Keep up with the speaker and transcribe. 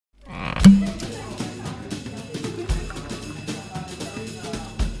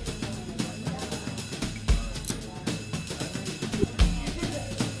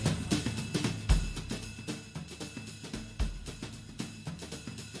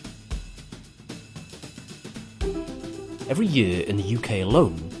Every year in the UK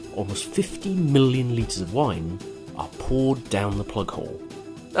alone, almost 50 million litres of wine are poured down the plug hole.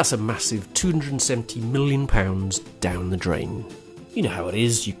 That's a massive £270 million down the drain. You know how it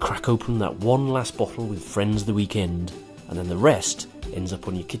is, you crack open that one last bottle with friends the weekend, and then the rest ends up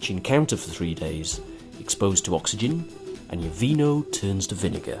on your kitchen counter for 3 days, exposed to oxygen, and your vino turns to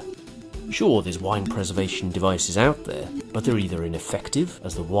vinegar. Sure, there's wine preservation devices out there, but they're either ineffective,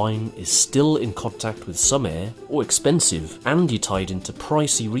 as the wine is still in contact with some air, or expensive, and you're tied into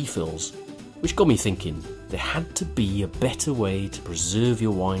pricey refills. Which got me thinking, there had to be a better way to preserve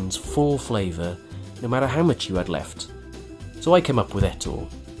your wine's full flavour, no matter how much you had left. So I came up with Eto.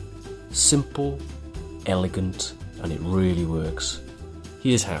 Simple, elegant, and it really works.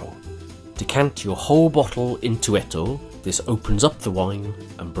 Here's how. Decant your whole bottle into Eto. This opens up the wine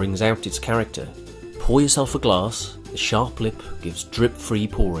and brings out its character. Pour yourself a glass, the sharp lip gives drip-free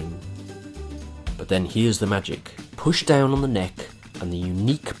pouring. But then here's the magic. Push down on the neck and the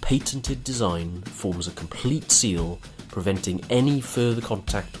unique patented design forms a complete seal, preventing any further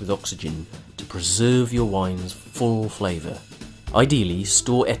contact with oxygen to preserve your wine's full flavour. Ideally,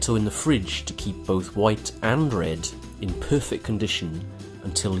 store Eto in the fridge to keep both white and red in perfect condition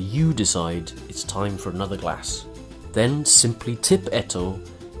until you decide it's time for another glass. Then simply tip Eto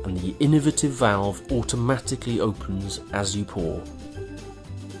and the innovative valve automatically opens as you pour.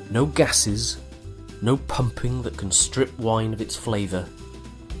 No gases, no pumping that can strip wine of its flavour,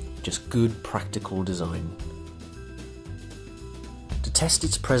 just good practical design. To test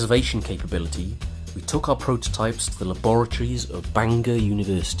its preservation capability, we took our prototypes to the laboratories of Bangor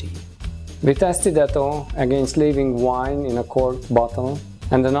University. We tested Eto against leaving wine in a corked bottle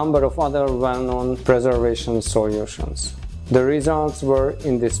and a number of other well-known preservation solutions. The results were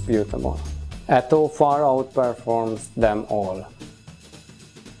indisputable. Eto far outperforms them all.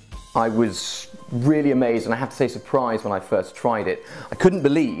 I was really amazed, and I have to say surprised, when I first tried it. I couldn't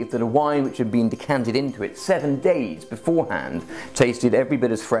believe that a wine which had been decanted into it 7 days beforehand tasted every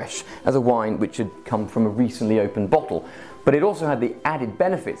bit as fresh as a wine which had come from a recently opened bottle. But it also had the added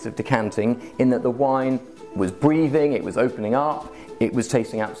benefits of decanting in that the wine was breathing, it was opening up, it was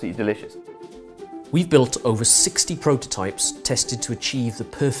tasting absolutely delicious. We've built over 60 prototypes tested to achieve the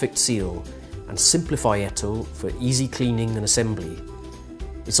perfect seal and simplify Eto for easy cleaning and assembly.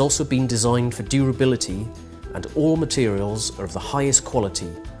 It's also been designed for durability, and all materials are of the highest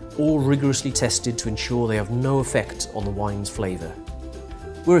quality, all rigorously tested to ensure they have no effect on the wine's flavour.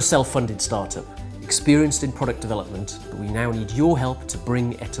 We're a self-funded startup, experienced in product development, but we now need your help to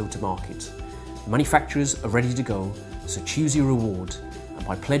bring Eto to market. The manufacturers are ready to go, so choose your reward, and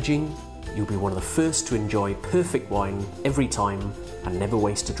by pledging, you'll be one of the first to enjoy perfect wine every time and never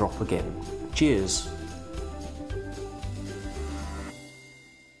waste a drop again. Cheers!